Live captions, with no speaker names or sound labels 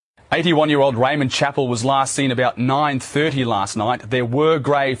81-year-old Raymond Chappell was last seen about 9:30 last night. There were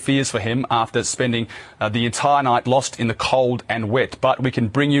grave fears for him after spending the entire night lost in the cold and wet. But we can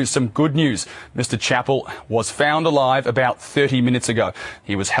bring you some good news. Mr. Chappell was found alive about 30 minutes ago.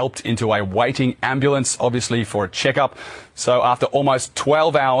 He was helped into a waiting ambulance, obviously for a checkup. So after almost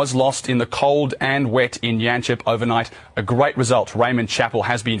 12 hours lost in the cold and wet in Yanchep overnight, a great result. Raymond Chappell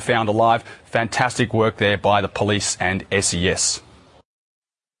has been found alive. Fantastic work there by the police and SES.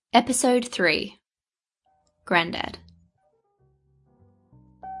 Episode 3. Grandad.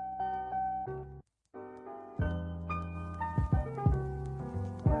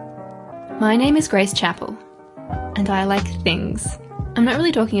 My name is Grace Chappell, and I like things. I'm not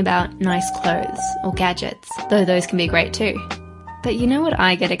really talking about nice clothes or gadgets, though those can be great too. But you know what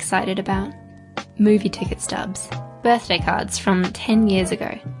I get excited about? Movie ticket stubs, birthday cards from 10 years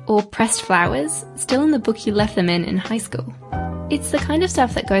ago, or pressed flowers still in the book you left them in high school. It's the kind of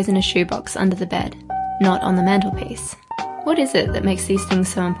stuff that goes in a shoebox under the bed, not on the mantelpiece. What is it that makes these things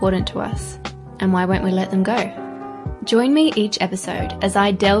so important to us? And why won't we let them go? Join me each episode as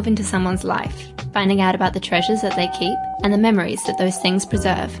I delve into someone's life, finding out about the treasures that they keep and the memories that those things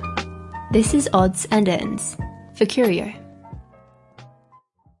preserve. This is Odds and Ends for Curio.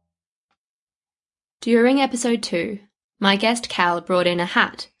 During episode 2, my guest Cal brought in a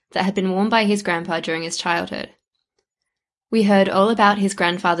hat that had been worn by his grandpa during his childhood. We heard all about his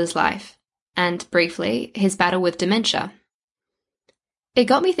grandfather's life, and, briefly, his battle with dementia. It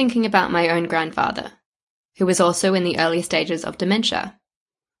got me thinking about my own grandfather, who was also in the early stages of dementia.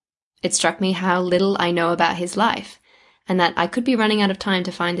 It struck me how little I know about his life, and that I could be running out of time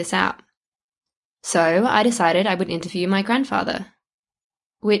to find this out. So I decided I would interview my grandfather.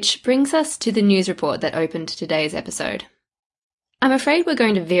 Which brings us to the news report that opened today's episode. I'm afraid we're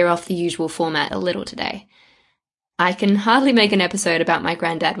going to veer off the usual format a little today. I can hardly make an episode about my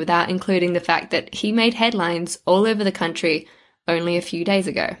granddad without including the fact that he made headlines all over the country only a few days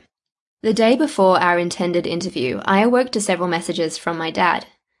ago. The day before our intended interview, I awoke to several messages from my dad.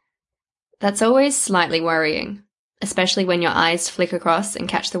 That's always slightly worrying, especially when your eyes flick across and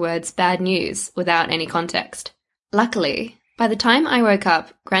catch the words bad news without any context. Luckily, by the time I woke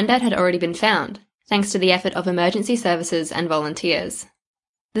up, Grandad had already been found, thanks to the effort of emergency services and volunteers.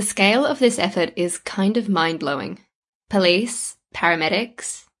 The scale of this effort is kind of mind-blowing. Police,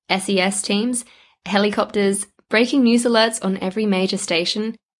 paramedics, SES teams, helicopters, breaking news alerts on every major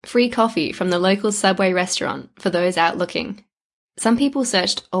station, free coffee from the local Subway restaurant for those out looking. Some people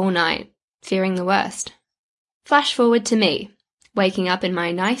searched all night, fearing the worst. Flash forward to me, waking up in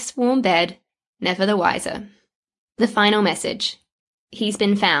my nice warm bed, never the wiser. The final message. He's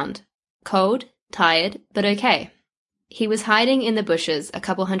been found. Cold, tired, but okay. He was hiding in the bushes a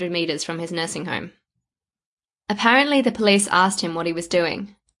couple 100 meters from his nursing home. Apparently the police asked him what he was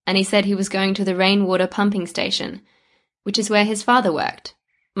doing, and he said he was going to the rainwater pumping station, which is where his father worked,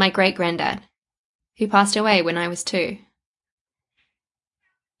 my great-granddad, who passed away when I was 2.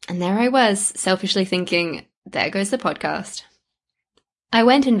 And there I was, selfishly thinking, there goes the podcast. I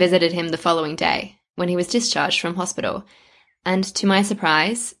went and visited him the following day, when he was discharged from hospital, and to my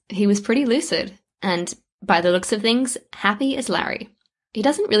surprise, he was pretty lucid, and, by the looks of things, happy as Larry. He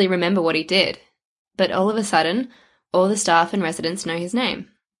doesn't really remember what he did, but all of a sudden, all the staff and residents know his name.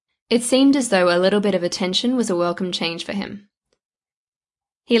 It seemed as though a little bit of attention was a welcome change for him.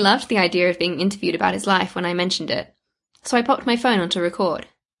 He loved the idea of being interviewed about his life when I mentioned it, so I popped my phone on to record.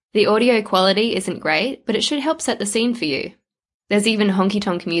 The audio quality isn't great, but it should help set the scene for you. There's even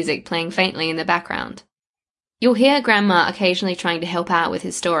honky-tonk music playing faintly in the background. You'll hear Grandma occasionally trying to help out with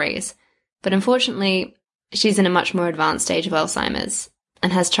his stories, but unfortunately, she's in a much more advanced stage of Alzheimer's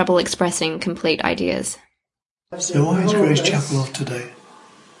and has trouble expressing complete ideas. So why is Grace Chappell off today?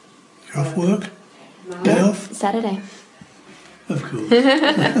 You're off work? Day off? Saturday. Of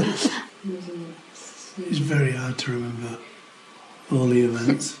course. It's very hard to remember all the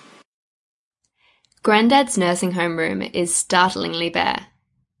events. Grandad's nursing home room is startlingly bare.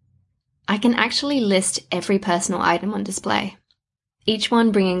 I can actually list every personal item on display, each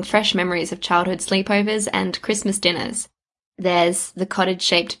one bringing fresh memories of childhood sleepovers and Christmas dinners. There's the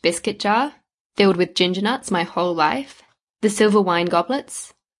cottage-shaped biscuit jar, filled with ginger nuts my whole life, the silver wine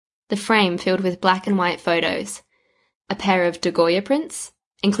goblets, the frame filled with black and white photos, a pair of de Goya prints,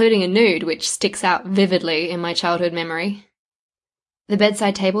 including a nude which sticks out vividly in my childhood memory, the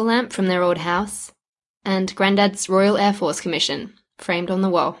bedside table lamp from their old house, and Grandad's Royal Air Force Commission, framed on the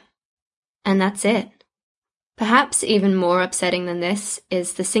wall. And that's it. Perhaps even more upsetting than this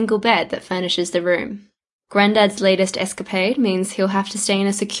is the single bed that furnishes the room. Grandad's latest escapade means he'll have to stay in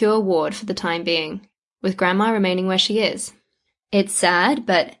a secure ward for the time being, with Grandma remaining where she is. It's sad,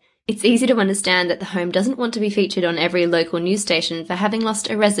 but It's easy to understand that the home doesn't want to be featured on every local news station for having lost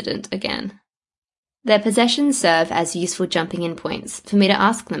a resident again. Their possessions serve as useful jumping-in points for me to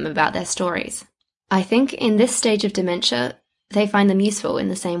ask them about their stories. I think in this stage of dementia, they find them useful in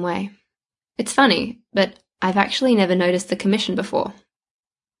the same way. It's funny, but I've actually never noticed the commission before.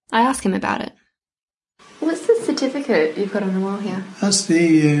 I ask him about it. What's the certificate you've got on the wall here? That's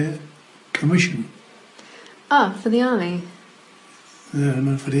the commission. Oh, for the army? No,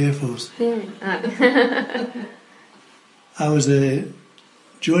 not for the Air Force. Yeah. Oh. I was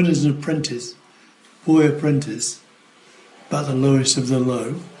joined as an apprentice, boy apprentice, about the lowest of the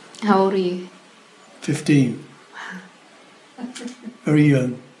low. How old are you? 15. Wow. Very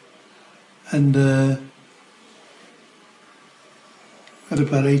young. And at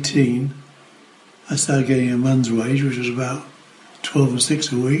about 18, I started getting a man's wage, which was about 12 and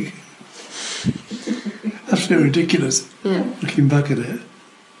 6 a week. Absolutely ridiculous, looking back at it.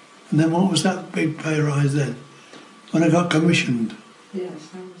 And then what was that big pay rise then? When I got commissioned. Yes,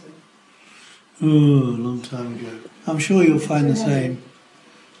 that was it. Oh, a long time ago. I'm sure you'll find the same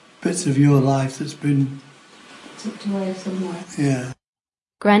bits of your life that's been Tucked away somewhere. Yeah.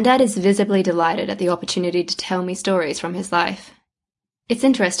 Grandad is visibly delighted at the opportunity to tell me stories from his life. It's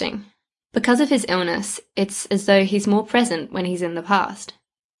interesting. Because of his illness, it's as though he's more present when he's in the past.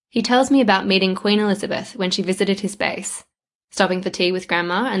 He tells me about meeting Queen Elizabeth when she visited his base, stopping for tea with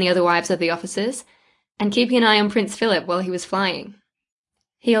Grandma and the other wives of the officers, and keeping an eye on Prince Philip while he was flying.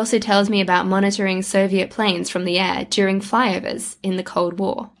 He also tells me about monitoring Soviet planes from the air during flyovers in the Cold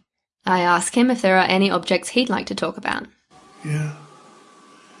War. I ask him if there are any objects he'd like to talk about. Yeah.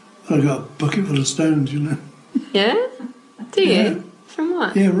 I got a bucket full of stones, you know. Yeah? Do you? Yeah. From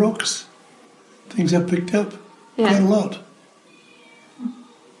what? Yeah, rocks. Things I picked up. Yeah. Quite a lot.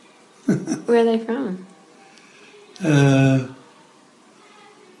 Where are they from?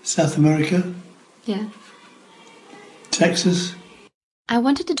 South America. Yeah. Texas. I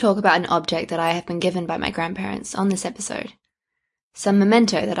wanted to talk about an object that I have been given by my grandparents on this episode. Some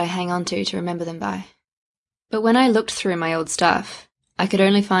memento that I hang on to remember them by. But when I looked through my old stuff, I could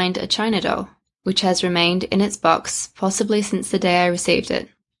only find a China doll, which has remained in its box possibly since the day I received it,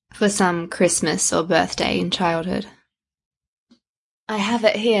 for some Christmas or birthday in childhood. I have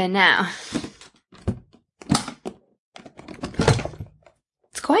it here now.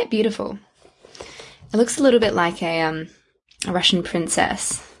 It's quite beautiful. It looks a little bit like a Russian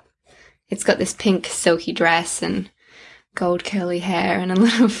princess. It's got this pink silky dress and gold curly hair and a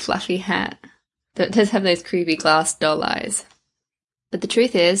little fluffy hat. Though it does have those creepy glass doll eyes. But the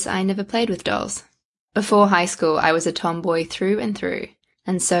truth is, I never played with dolls. Before high school, I was a tomboy through and through,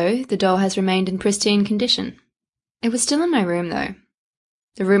 and so the doll has remained in pristine condition. It was still in my room, though.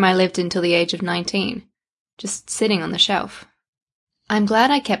 The room I lived in till the age of 19, just sitting on the shelf. I'm glad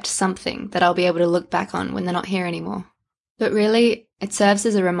I kept something that I'll be able to look back on when they're not here anymore. But really, it serves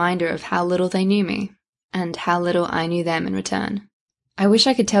as a reminder of how little they knew me, and how little I knew them in return. I wish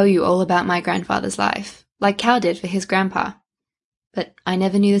I could tell you all about my grandfather's life, like Cal did for his grandpa. But I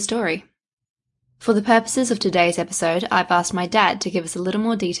never knew the story. For the purposes of today's episode, I've asked my dad to give us a little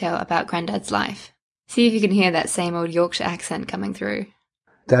more detail about Grandad's life. See if you can hear that same old Yorkshire accent coming through.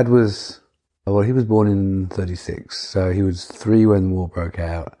 Dad was, well, he was born in 36, so he was 3 when the war broke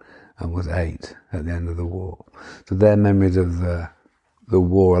out and was 8 at the end of the war. So their memories of the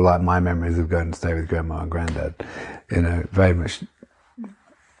war are like my memories of going to stay with Grandma and Grandad. You know, very much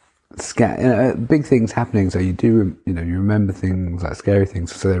big things happening, so you do, you remember things like scary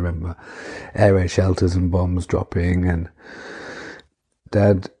things. So they remember air raid shelters and bombs dropping. And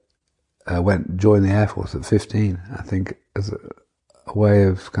Dad joined the Air Force at 15, I think, as a way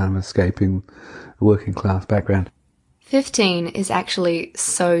of kind of escaping the working class background. 15 is actually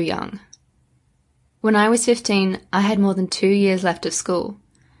so young. When I was 15, I had more than 2 years left of school.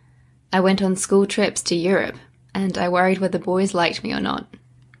 I went on school trips to Europe, and I worried whether boys liked me or not.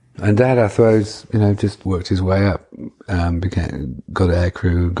 And Dad, I suppose, just worked his way up, got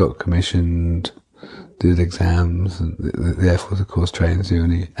aircrew, got commissioned, did exams, and the Air Force, of course, trains you,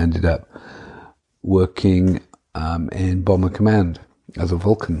 and he ended up working in Bomber Command as a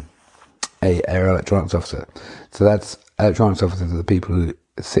Vulcan, air electronics officer. So that's electronics officers are the people who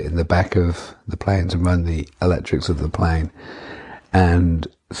sit in the back of the planes and run the electrics of the plane and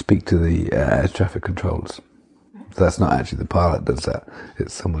speak to the air traffic controllers. So that's not actually the pilot that does that,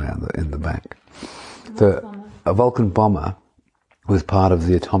 it's someone out in the back. So a Vulcan bomber was part of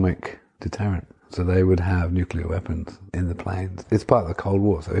the atomic deterrent. So they would have nuclear weapons in the planes. It's part of the Cold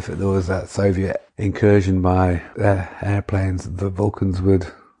War. So if there was that Soviet incursion by airplanes, the Vulcans would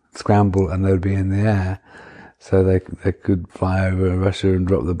scramble and they would be in the air so they could fly over Russia and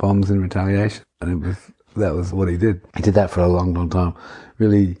drop the bombs in retaliation. And that was what he did. He did that for a long, long time,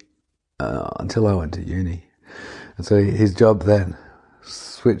 really, until I went to uni. And so his job then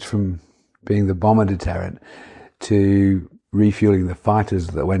switched from being the bomber deterrent to refueling the fighters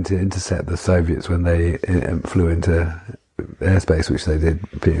that went to intercept the Soviets when they flew into airspace, which they did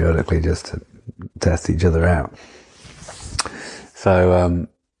periodically just to test each other out. So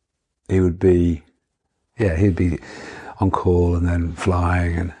he'd be on call and then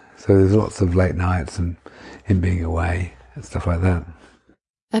flying, and so there's lots of late nights and him being away and stuff like that.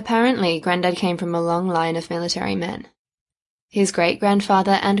 Apparently, Grandad came from a long line of military men. His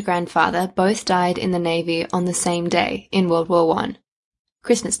great-grandfather and grandfather both died in the Navy on the same day in World War I,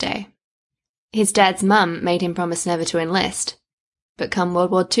 Christmas Day. His dad's mum made him promise never to enlist, but come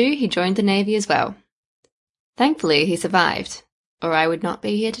World War II he joined the Navy as well. Thankfully he survived, or I would not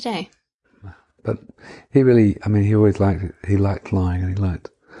be here today. But he really, he always liked it. He liked flying, and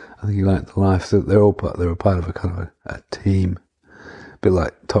I think he liked the life. So they were part of a kind of a team, a bit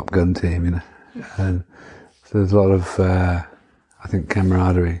like Top Gun team, And so there's a lot of, I think,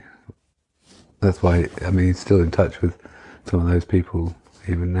 camaraderie. That's why, he's still in touch with some of those people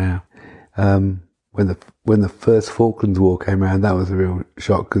even now. When the first Falklands War came around, that was a real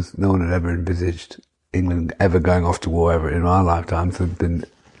shock, because no one had ever envisaged England ever going off to war ever in our lifetimes. There'd been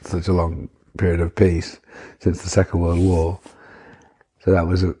such a long period of peace since the Second World War. So that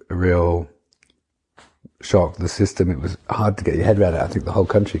was a real shock. The system, it was hard to get your head around it. I think the whole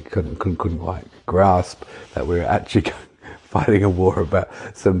country couldn't quite grasp that we were actually fighting a war about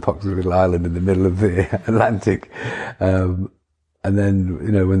some poxy little island in the middle of the Atlantic. And then,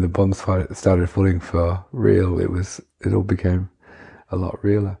 when the bombs started falling for real, it all became a lot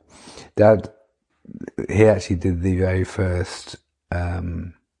realer. Dad, he actually did the very first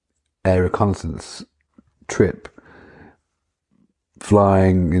air reconnaissance trip,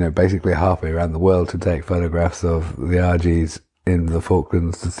 flying, basically halfway around the world to take photographs of the RGs in the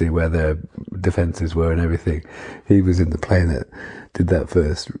Falklands to see where their defences were and everything. He was in the plane that did that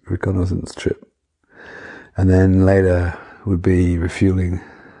first reconnaissance trip. And then later would be refueling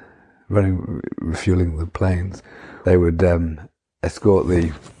the planes. They would escort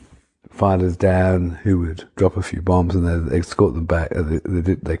the fighters down, who would drop a few bombs, and they'd escort them back.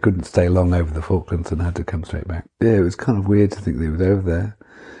 They couldn't stay long over the Falklands and had to come straight back. Yeah, it was kind of weird to think that he was over there.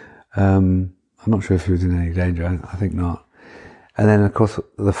 I'm not sure if he was in any danger. I think not. And then, of course,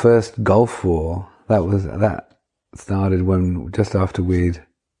 the first Gulf War, that started just after we'd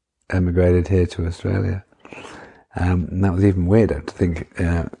emigrated here to Australia. And that was even weirder to think,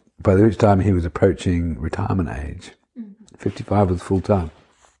 by which time he was approaching retirement age. 55 was full time.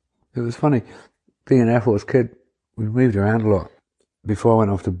 It was funny, being an Air Force kid, we moved around a lot. Before I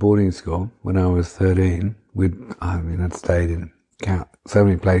went off to boarding school, when I was 13, I'd stayed in so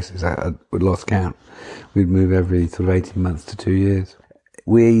many places, we'd lost count. We'd move every sort of 18 months to 2 years.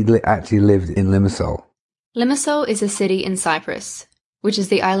 We actually lived in Limassol. Limassol is a city in Cyprus, which is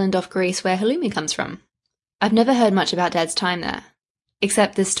the island off Greece where halloumi comes from. I've never heard much about Dad's time there,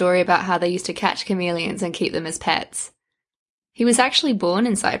 except this story about how they used to catch chameleons and keep them as pets. He was actually born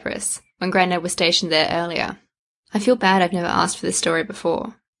in Cyprus, when Grandad was stationed there earlier. I feel bad I've never asked for this story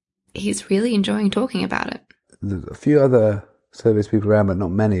before. He's really enjoying talking about it. There's a few other service people around, but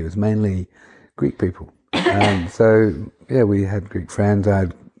not many. It was mainly Greek people. So, yeah, we had Greek friends. I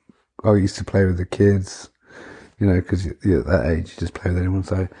used to play with the kids, because at that age you just play with anyone.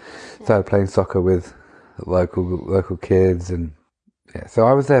 So I started playing soccer with local kids, and yeah. So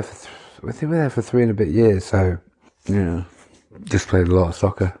I was there we were there for 3 and a bit years. So, just played a lot of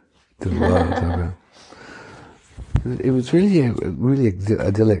soccer. Did a lot of soccer. It was really a really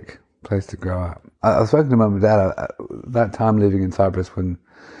idyllic place to grow up. I was spoken to Mum and Dad that time living in Cyprus when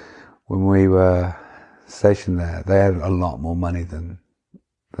we were stationed there. They had a lot more money than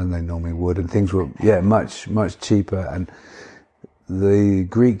they normally would, and things were much cheaper. And the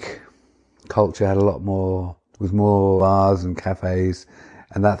Greek culture had was more bars and cafes,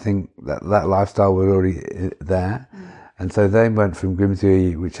 and that lifestyle was already there. And so they went from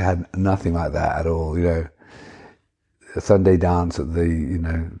Grimsby, which had nothing like that at all, a Sunday dance at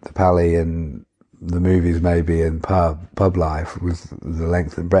the Pally and the movies maybe, and pub life was the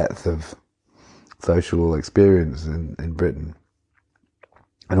length and breadth of social experience in Britain.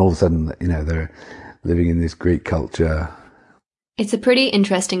 And all of a sudden, they're living in this Greek culture. It's a pretty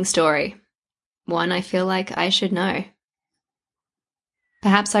interesting story. One I feel like I should know.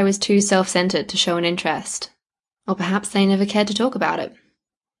 Perhaps I was too self-centered to show an interest. Or perhaps they never cared to talk about it.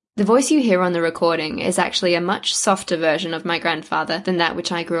 The voice you hear on the recording is actually a much softer version of my grandfather than that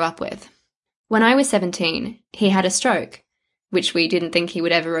which I grew up with. When I was 17, he had a stroke, which we didn't think he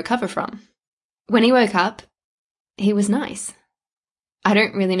would ever recover from. When he woke up, he was nice. I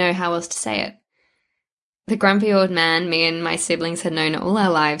don't really know how else to say it. The grumpy old man me and my siblings had known all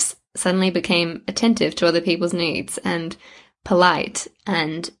our lives suddenly became attentive to other people's needs and polite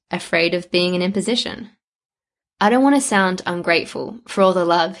and afraid of being an imposition. I don't want to sound ungrateful for all the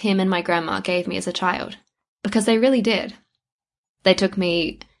love him and my grandma gave me as a child, because they really did. They took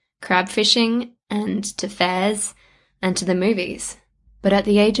me crab fishing and to fairs and to the movies. But at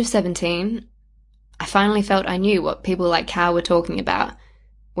the age of 17, I finally felt I knew what people like Cal were talking about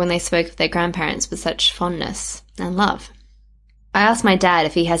when they spoke of their grandparents with such fondness and love. I asked my dad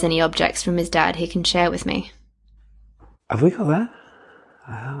if he has any objects from his dad he can share with me. Have we got that?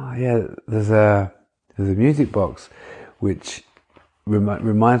 Oh, yeah, there's a music box which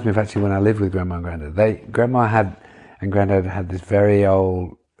reminds me of actually when I lived with Grandma and Grandad. Grandma and Grandad had this very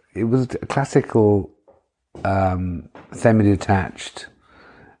old, it was a classical semi-detached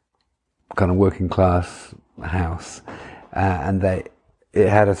kind of working class house, and it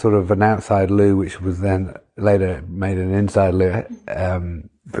had a sort of an outside loo which was then later made an inside loo.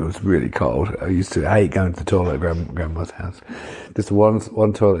 It was really cold. I used to hate going to the toilet at Grandma's house. Just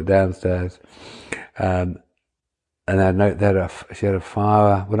one toilet downstairs, and I know she had a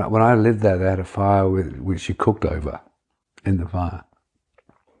fire. When I lived there, they had a fire which she cooked over in the fire.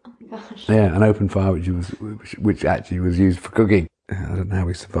 Oh my gosh. Yeah, an open fire which actually was used for cooking. I don't know how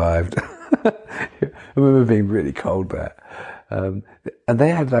we survived. I remember being really cold there. And they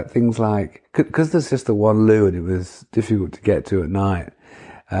had like things like, because there's just the one loo and it was difficult to get to at night,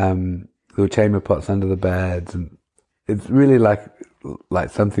 there were chamber pots under the beds, and it's really like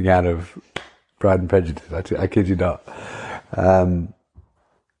something out of Pride and Prejudice. I kid you not.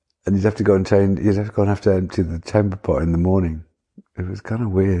 And you'd have to go and have to empty the chamber pot in the morning. It was kind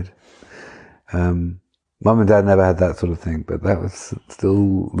of weird. Mum and Dad never had that sort of thing, but that was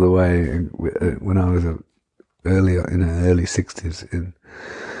still the way when I was early 60s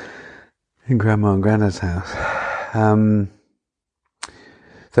in Grandma and Grandad's house.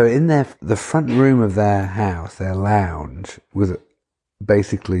 So in the front room of their house, their lounge was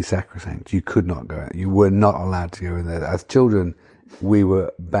basically sacrosanct. You could not go in. You were not allowed to go in there. As children, we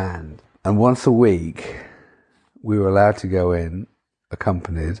were banned. And once a week, we were allowed to go in,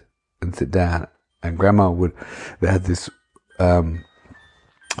 accompanied, and sit down. And Grandma they had this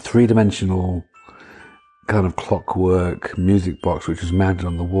three-dimensional kind of clockwork music box which was mounted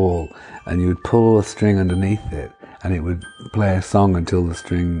on the wall, and you would pull a string underneath it and it would play a song until the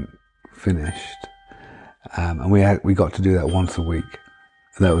string finished. And we got to do that once a week.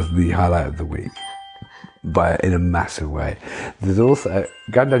 And that was the highlight of the week, in a massive way. There's also,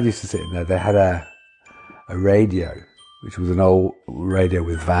 Granddad used to sit in there, they had a radio, which was an old radio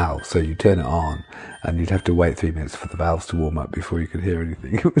with valves, so you turn it on and you'd have to wait 3 minutes for the valves to warm up before you could hear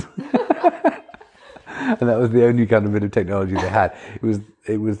anything. And that was the only kind of bit of technology they had.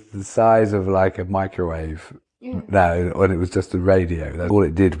 It was the size of like a microwave now, when it was just a radio. All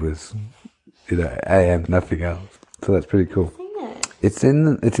it did was, AM, nothing else. So that's pretty cool. It's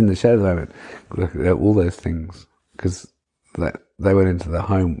in the shed at the moment. Look at all those things, because they went into the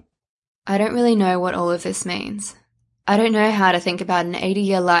home. I don't really know what all of this means. I don't know how to think about an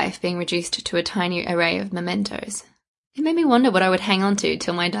 80-year life being reduced to a tiny array of mementos. It made me wonder what I would hang on to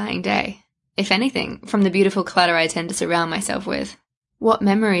till my dying day, if anything, from the beautiful clutter I tend to surround myself with. What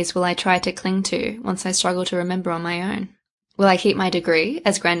memories will I try to cling to once I struggle to remember on my own? Will I keep my degree,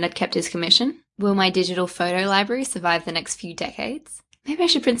 as Grandad kept his commission? Will my digital photo library survive the next few decades? Maybe I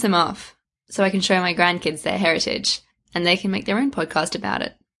should print some off, so I can show my grandkids their heritage, and they can make their own podcast about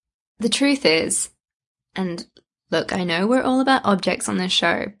it. The truth is, and look, I know we're all about objects on this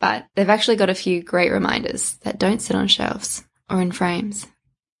show, but they've actually got a few great reminders that don't sit on shelves or in frames.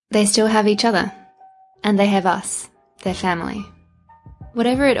 They still have each other, and they have us, their family.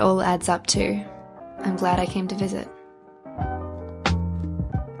 Whatever it all adds up to, I'm glad I came to visit.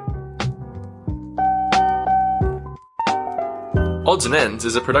 Odds and Ends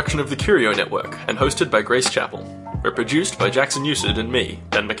is a production of the Curio Network and hosted by Grace Chappell. We're produced by Jackson Newsted and me,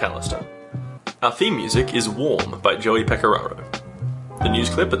 Ben McAllister. Our theme music is Warm by Joey Pecoraro. The news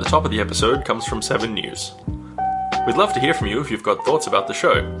clip at the top of the episode comes from 7 News. We'd love to hear from you if you've got thoughts about the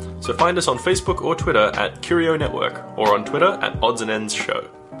show, so find us on Facebook or Twitter at Curio Network, or on Twitter at Odds and Ends Show.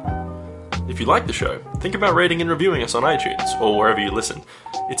 If you like the show, think about rating and reviewing us on iTunes, or wherever you listen.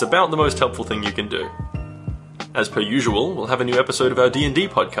 It's about the most helpful thing you can do. As per usual, we'll have a new episode of our D&D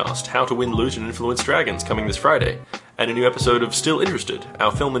podcast, How to Win, Loot and Influence Dragons, coming this Friday, and a new episode of Still Interested,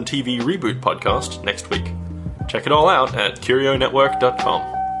 our film and TV reboot podcast, next week. Check it all out at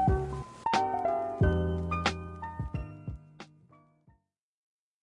CurioNetwork.com.